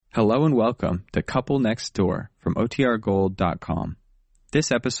Hello and welcome to Couple Next Door from OTRGold.com.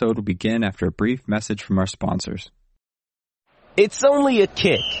 This episode will begin after a brief message from our sponsors. It's only a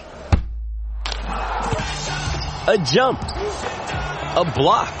kick, a jump, a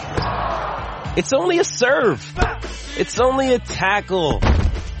block. It's only a serve. It's only a tackle,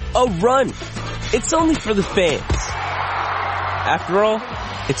 a run. It's only for the fans. After all,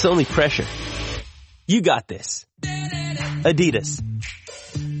 it's only pressure. You got this. Adidas.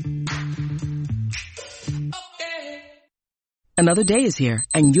 Another day is here,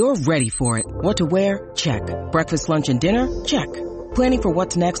 and you're ready for it. What to wear? Check. Breakfast, lunch, and dinner? Check. Planning for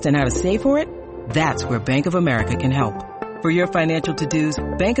what's next and how to save for it? That's where Bank of America can help. For your financial to-dos,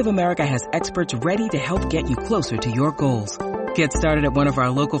 Bank of America has experts ready to help get you closer to your goals. Get started at one of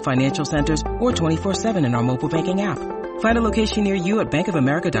our local financial centers or 24/7 in our mobile banking app. Find a location near you at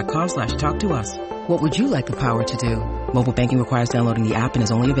bankofamerica.com/talktous. What would you like the power to do? Mobile banking requires downloading the app and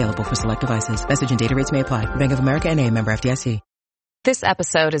is only available for select devices. Message and data rates may apply. Bank of America N.A., member FDIC. This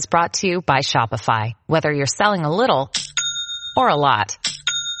episode is brought to you by Shopify. Whether you're selling a little or a lot,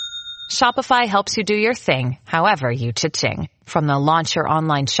 Shopify helps you do your thing, however you cha-ching. From the launch your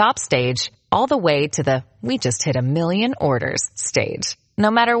online shop stage, all the way to the we just hit 1 million orders stage.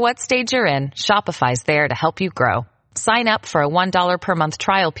 No matter what stage you're in, Shopify's there to help you grow. Sign up for a $1 per month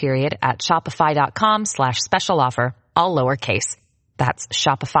trial period at shopify.com/special offer, all lowercase. That's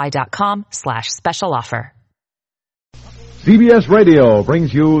shopify.com/special offer. CBS Radio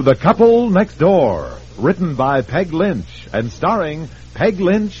brings you The Couple Next Door, written by Peg Lynch and starring Peg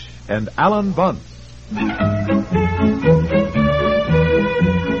Lynch and Alan Bunce.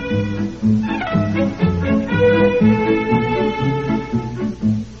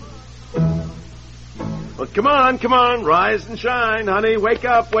 Well, come on, rise and shine, honey. Wake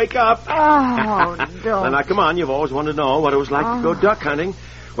up. Oh, don't. Now, come on, you've always wanted to know what it was like to go duck hunting.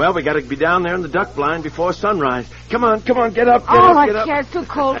 Well, we got to be down there in the duck blind before sunrise. Come on, get up, get up. I can't. It's too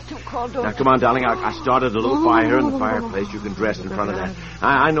cold. Don't. Now, come on, darling. I started a little fire in the fireplace. You can dress in front of that.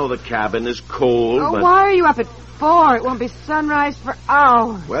 I know the cabin is cold, but... Why are you up at 4? It won't be sunrise for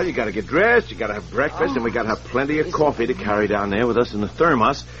hours. Well, you got to get dressed, you got to have breakfast, and we got to have plenty of coffee to carry down there with us in the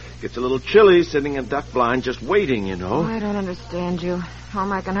thermos. Gets a little chilly sitting in duck blind just waiting, you know. I don't understand you.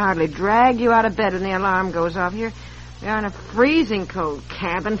 Home, I can hardly drag you out of bed when the alarm goes off. You're in a freezing cold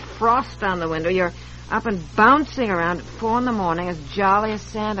cabin, frost on the window. You're up and bouncing around at 4 in the morning as jolly as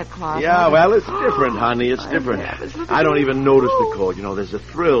Santa Claus. Yeah, well, it's different, honey. It's different. I don't even notice the cold. You know, there's a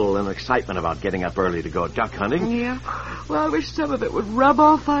thrill and excitement about getting up early to go duck hunting. Yeah? Well, I wish some of it would rub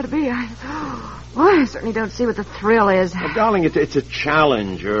off on me. I certainly don't see what the thrill is. Well, darling, it's a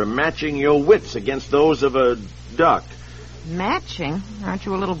challenge. You're matching your wits against those of a duck. Matching? Aren't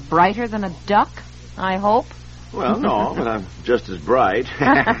you a little brighter than a duck, I hope? Well, no, but I'm just as bright.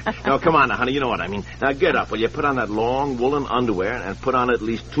 No, come on now, honey, you know what I mean. Now, get up. Will you put on that long woolen underwear and put on at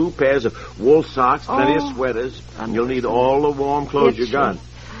least 2 pairs of wool socks, plenty of sweaters, and you'll need all the warm clothes you got.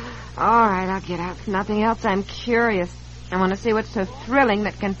 All right, I'll get out. If nothing else, I'm curious. I want to see what's so thrilling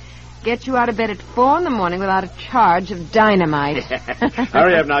that can get you out of bed at 4 in the morning without a charge of dynamite.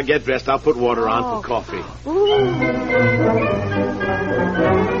 Hurry up now, get dressed. I'll put water on for coffee.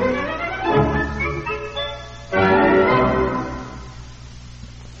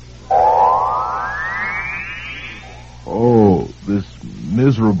 Oh, this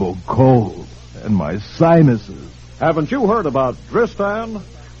miserable cold and my sinuses. Haven't you heard about Dristan?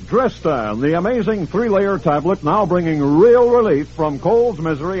 Dristan, the amazing 3-layer tablet now bringing real relief from colds,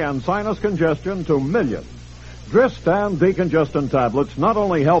 misery, and sinus congestion to millions. Dristan decongestant tablets not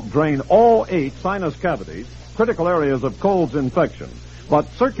only help drain all 8 sinus cavities, critical areas of cold's infection, but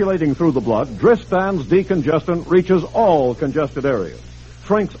circulating through the blood, Dristan's decongestant reaches all congested areas,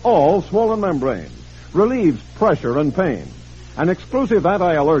 shrinks all swollen membranes, relieves pressure and pain. An exclusive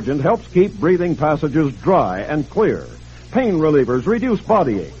anti-allergent helps keep breathing passages dry and clear. Pain relievers reduce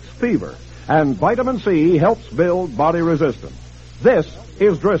body aches, fever, and vitamin C helps build body resistance. This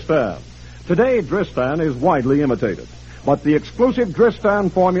is Dristan. Today, Dristan is widely imitated, but the exclusive Dristan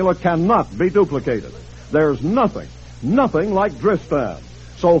formula cannot be duplicated. There's nothing like Dristan.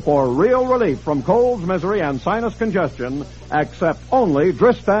 So for real relief from colds, misery, and sinus congestion, accept only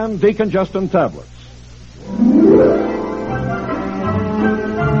Dristan decongestant tablets.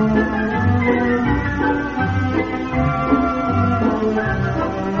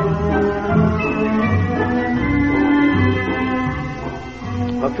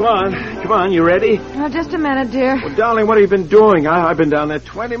 Well, come on, you ready? Oh, just a minute, dear. Well, darling, what have you been doing? I've been down there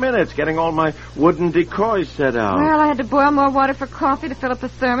 20 minutes getting all my wooden decoys set out. Well, I had to boil more water for coffee to fill up the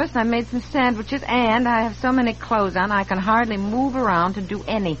thermos, and I made some sandwiches, and I have so many clothes on, I can hardly move around to do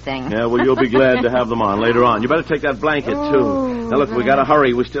anything. Yeah, well, you'll be glad to have them on later on. You better take that blanket, too. Now, look, we got to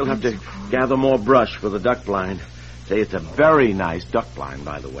hurry. We still have to gather more brush for the duck blind. Say, it's a very nice duck blind,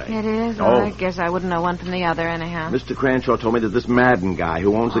 by the way. It is? Oh. Well, I guess I wouldn't know one from the other, anyhow. Mr. Cranshaw told me that this Madden guy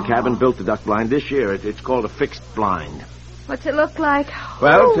who owns the cabin built the duck blind this year. It's called a fixed blind. What's it look like?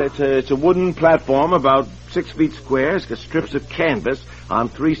 Well, it's a wooden platform about 6 feet square. It's got strips of canvas on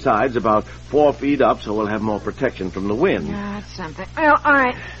 3 sides about 4 feet up, so we'll have more protection from the wind. Yeah, that's something. Well, all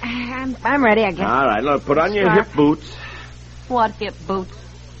right. I'm ready, I guess. All right, look, put on your hip boots. What hip boots?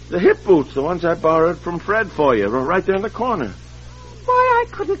 The hip boots, the ones I borrowed from Fred for you, right there in the corner. Why, I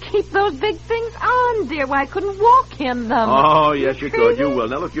couldn't keep those big things on, dear. Why, I couldn't walk in them. Oh, yes, you could. You will.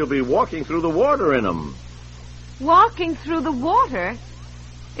 Now, look, you'll be walking through the water in them. Walking through the water?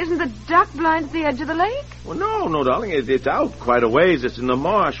 Isn't the duck blind at the edge of the lake? Well, no, darling. It's out quite a ways. It's in the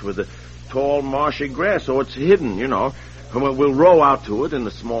marsh with the tall, marshy grass, so it's hidden, you know. We'll row out to it in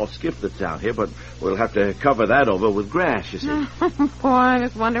the small skiff that's out here, but we'll have to cover that over with grass, you see. Boy, I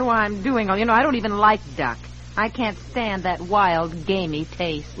just wonder why I'm doing all. You know, I don't even like duck. I can't stand that wild, gamey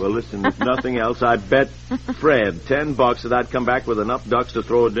taste. Well, listen, if nothing else, I bet Fred $10 that I'd come back with enough ducks to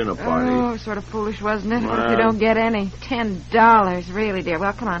throw a dinner party. Oh, sort of foolish, wasn't it? What if you don't get any? $10, really, dear.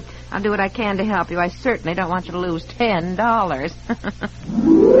 Well, come on. I'll do what I can to help you. I certainly don't want you to lose $10.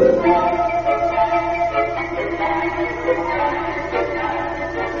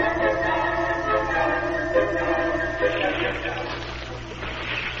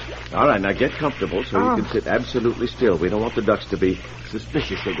 All right, now get comfortable so you can sit absolutely still. We don't want the ducks to be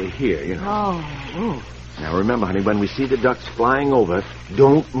suspicious that we're here, you know. Oh. Now, remember, honey, when we see the ducks flying over,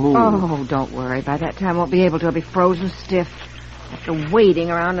 don't move. Oh, don't worry. By that time, I won't be able to. I'll be frozen stiff. After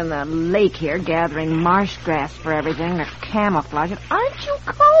wading around in the lake here, gathering marsh grass for everything, the camouflage. Aren't you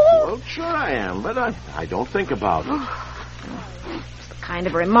cold? Well, sure I am, but I don't think about it. It's the kind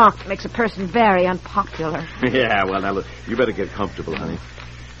of remark that makes a person very unpopular. Yeah, well, now, look, you better get comfortable, honey.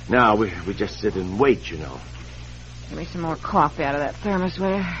 Now, we just sit and wait, you know. Give me some more coffee out of that thermos,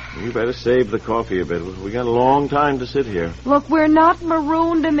 will you? You better save the coffee a bit. We got a long time to sit here. Look, we're not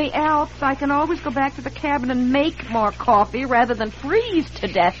marooned in the Alps. I can always go back to the cabin and make more coffee rather than freeze to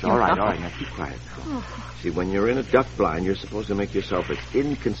death. All right. Now keep quiet. See, when you're in a duck blind, you're supposed to make yourself as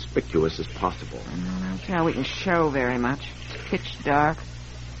inconspicuous as possible. I don't see how we can show very much. It's pitch dark.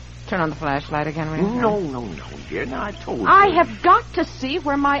 Turn on the flashlight again, will you? No, dear. Now, I told you. I have got to see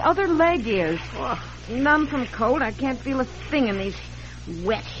where my other leg is. Numb from cold. I can't feel a thing in these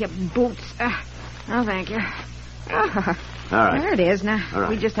wet hip boots. Oh, thank you. All right. There it is. Now, if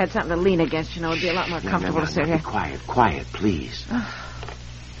we just had something to lean against, you know, it'd be a lot more comfortable to sit here. Quiet, please.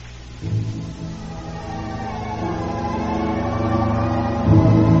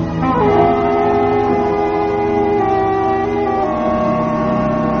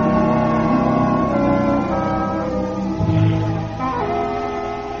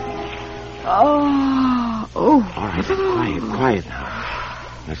 Quiet now.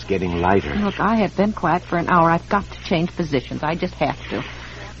 It's getting lighter. Look, I have been quiet for an hour. I've got to change positions. I just have to.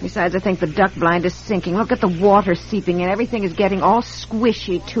 Besides, I think the duck blind is sinking. Look at the water seeping in. Everything is getting all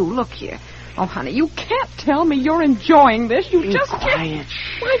squishy, too. Look here. Oh, honey, you can't tell me you're enjoying this. You just quiet.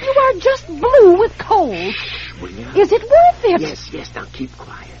 Why, you are just blue with cold. Shh, will you? Is it worth it? Yes. Now keep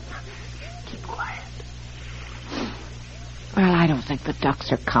quiet. Keep quiet. Well, I don't think the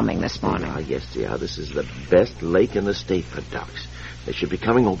ducks are coming this morning. Oh, yes, dear. This is the best lake in the state for ducks. They should be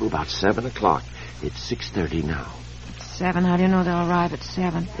coming over about 7 o'clock. It's 6:30 now. 7? How do you know they'll arrive at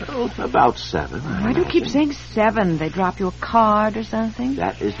 7? Well, about 7. Why do you keep saying 7? They drop you a card or something?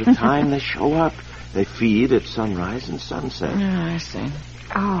 That is the time they show up. They feed at sunrise and sunset. Oh, I see.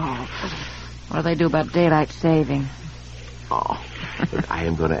 Oh, what do they do about daylight saving? Oh, look, I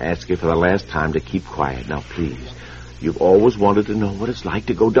am going to ask you for the last time to keep quiet. Now, please. You've always wanted to know what it's like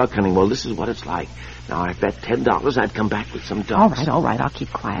to go duck hunting. Well, this is what it's like. Now, I bet $10 I'd come back with some ducks. All right. I'll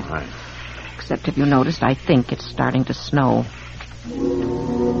keep quiet. All right. Except if you noticed, I think it's starting to snow.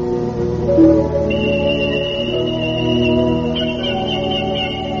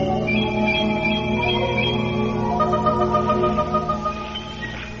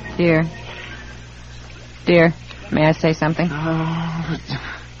 Dear, may I say something?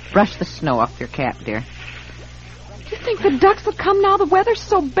 Brush the snow off your cap, dear. You think the ducks will come now the weather's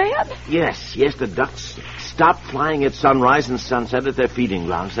so bad? Yes, the ducks stop flying at sunrise and sunset at their feeding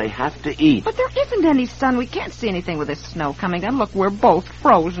grounds. They have to eat. But there isn't any sun. We can't see anything with this snow coming down. Look, we're both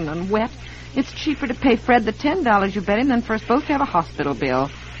frozen and wet. It's cheaper to pay Fred the $10 you bet him than for us both to have a hospital bill.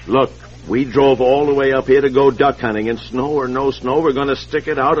 Look, we drove all the way up here to go duck hunting, and snow or no snow, we're going to stick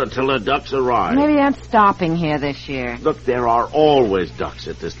it out until the ducks arrive. Maybe they aren't stopping here this year. Look, there are always ducks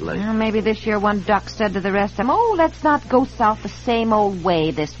at this lake. Well, maybe this year one duck said to the rest of them, "Oh, let's not go south the same old way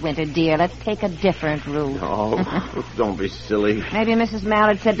this winter, dear. Let's take a different route." Oh, don't be silly. Maybe Mrs.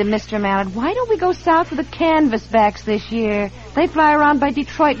 Mallard said to Mr. Mallard, "Why don't we go south with the canvasbacks this year? They fly around by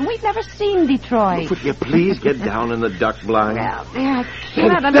Detroit, and we've never seen Detroit." Would you please get down in the duck blind? Well, I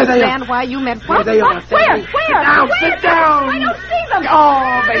cannot understand why you meant... What? There they are. Where? Sit down. I don't see them.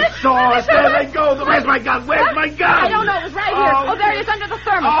 Oh, they saw us. There they go. Where's my gun? Where's my gun? I don't know. It was right here. Oh, there it is, under the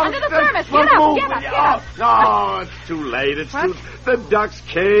thermos. Under the thermos. Get up. No, it's too late. The ducks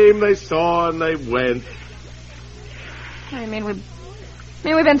came, they saw, and they went. I mean, we've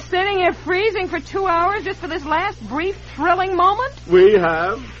been sitting here freezing for 2 hours just for this last brief, thrilling moment? We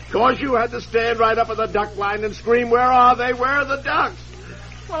have. Of course, you had to stand right up at the duck line and scream, "Where are they? Where are the ducks?"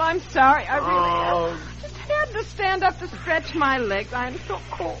 Well, I'm sorry. I really just had to stand up to stretch my legs. I'm so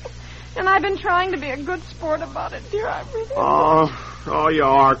cold. And I've been trying to be a good sport about it, dear. I really... Oh, you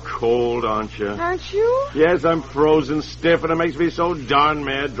are cold, aren't you? Aren't you? Yes, I'm frozen stiff, and it makes me so darn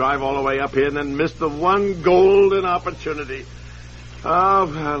mad. Drive all the way up here and then miss the one golden opportunity. Oh,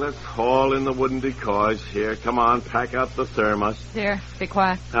 well, let's haul in the wooden decoys. Here, come on, pack out the thermos. Dear, be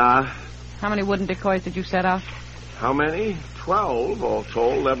quiet. How many wooden decoys did you set out? How many? 12, all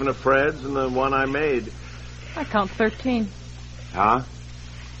told. 11 of Fred's and the one I made. I count 13. Huh?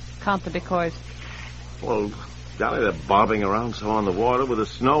 Count the decoys. Well, golly, they're bobbing around so on the water with the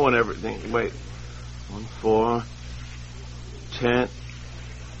snow and everything. Wait. 1, 4, 10,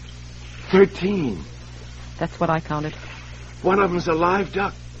 13. That's what I counted. One of them's a live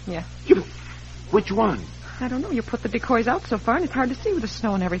duck. Yeah. Which one? I don't know. You put the decoys out so far, and it's hard to see with the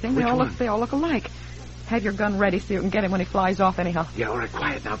snow and everything. Which one? They all look alike. Have your gun ready so you can get him when he flies off anyhow. Yeah, all right,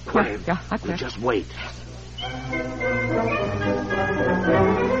 quiet now, quiet. Yeah, I'm we'll just wait.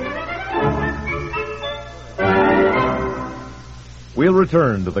 We'll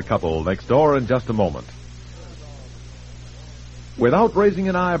return to the couple next door in just a moment. Without raising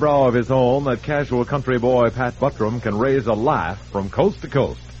an eyebrow of his own, that casual country boy, Pat Buttram, can raise a laugh from coast to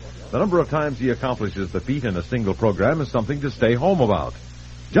coast. The number of times he accomplishes the feat in a single program is something to stay home about.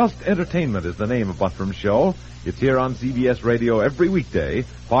 Just Entertainment is the name of Buttram's show. It's here on CBS Radio every weekday,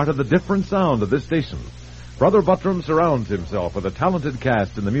 part of the different sound of this station. Brother Buttram surrounds himself with a talented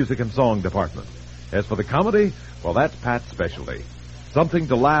cast in the music and song department. As for the comedy, well, that's Pat's specialty. Something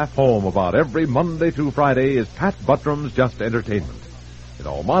to laugh home about every Monday through Friday is Pat Buttram's Just Entertainment. In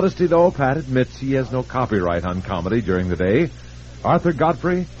all modesty, though, Pat admits he has no copyright on comedy during the day. Arthur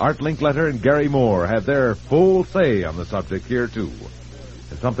Godfrey, Art Linkletter, and Gary Moore have their full say on the subject here, too.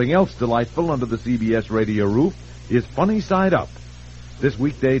 And something else delightful under the CBS radio roof is Funny Side Up. This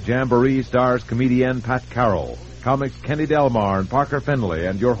weekday jamboree stars comedian Pat Carroll, comics Kenny Delmar and Parker Fenley,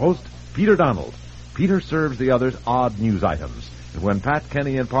 and your host, Peter Donald. Peter serves the others odd news items. And when Pat,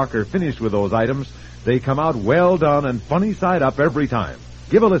 Kenny, and Parker finish with those items, they come out well done and funny side up every time.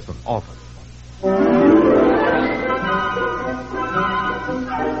 Give a listen often.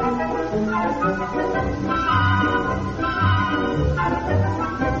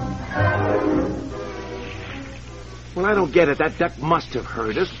 Well, I don't get it. That duck must have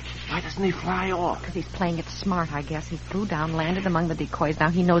heard us. Why doesn't he fly off? Because he's playing it smart, I guess. He flew down, landed among the decoys. Now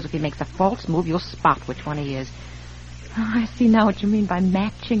he knows if he makes a false move, you'll spot which one he is. Oh, I see now what you mean by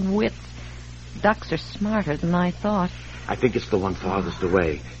matching wits. Ducks are smarter than I thought. I think it's the one farthest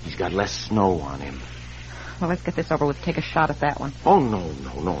away. He's got less snow on him. Well, let's get this over with. Take a shot at that one. Oh,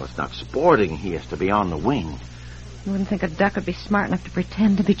 no. It's not sporting. He has to be on the wing. You wouldn't think a duck would be smart enough to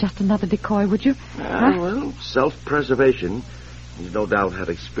pretend to be just another decoy, would you? Well, self-preservation. He's no doubt had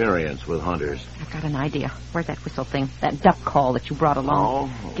experience with hunters. I've got an idea. Where's that whistle thing? That duck call that you brought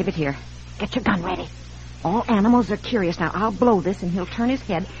along? Oh. Give it here. Get your gun ready. All animals are curious. Now, I'll blow this, and he'll turn his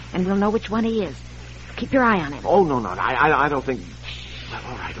head, and we'll know which one he is. Keep your eye on him. Oh, no. I don't think... Well,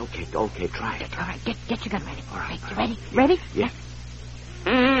 all right, okay, try it. All right, get your gun ready. All right. You ready? Ready? Yeah.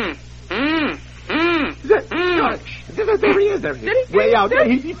 There he is. Did he? Way out there.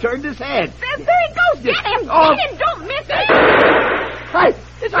 He turned his head. There he goes. Get him. Oh. Get him. Don't miss him. Hey,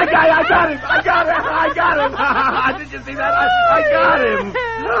 I got him. Did you see that? I got him.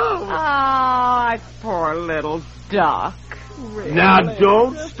 No. Oh, poor little duck. Really? Now,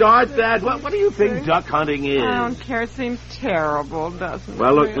 don't start that. What do you think duck hunting is? I don't care. It seems terrible, doesn't it?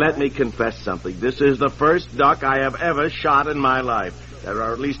 Well, look, really? let me confess something. This is the first duck I have ever shot in my life. There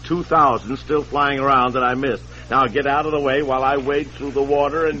are at least 2,000 still flying around that I missed. Now, get out of the way while I wade through the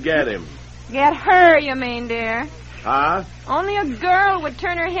water and get him. Get her, you mean, dear? Huh? Only a girl would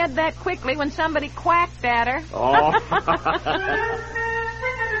turn her head that quickly when somebody quacked at her. Oh.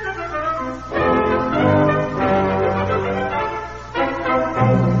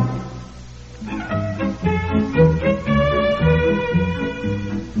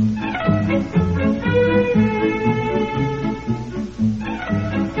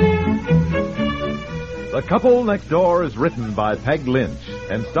 The Couple Next Door is written by Peg Lynch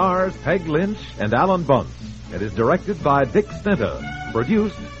and stars Peg Lynch and Alan Bunce. It is directed by Dick Stenta,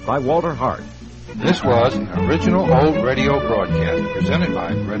 produced by Walter Hart. This was an original old radio broadcast presented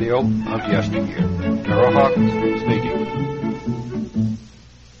by Radio of Yesteryear. Terrell Hawkins speaking.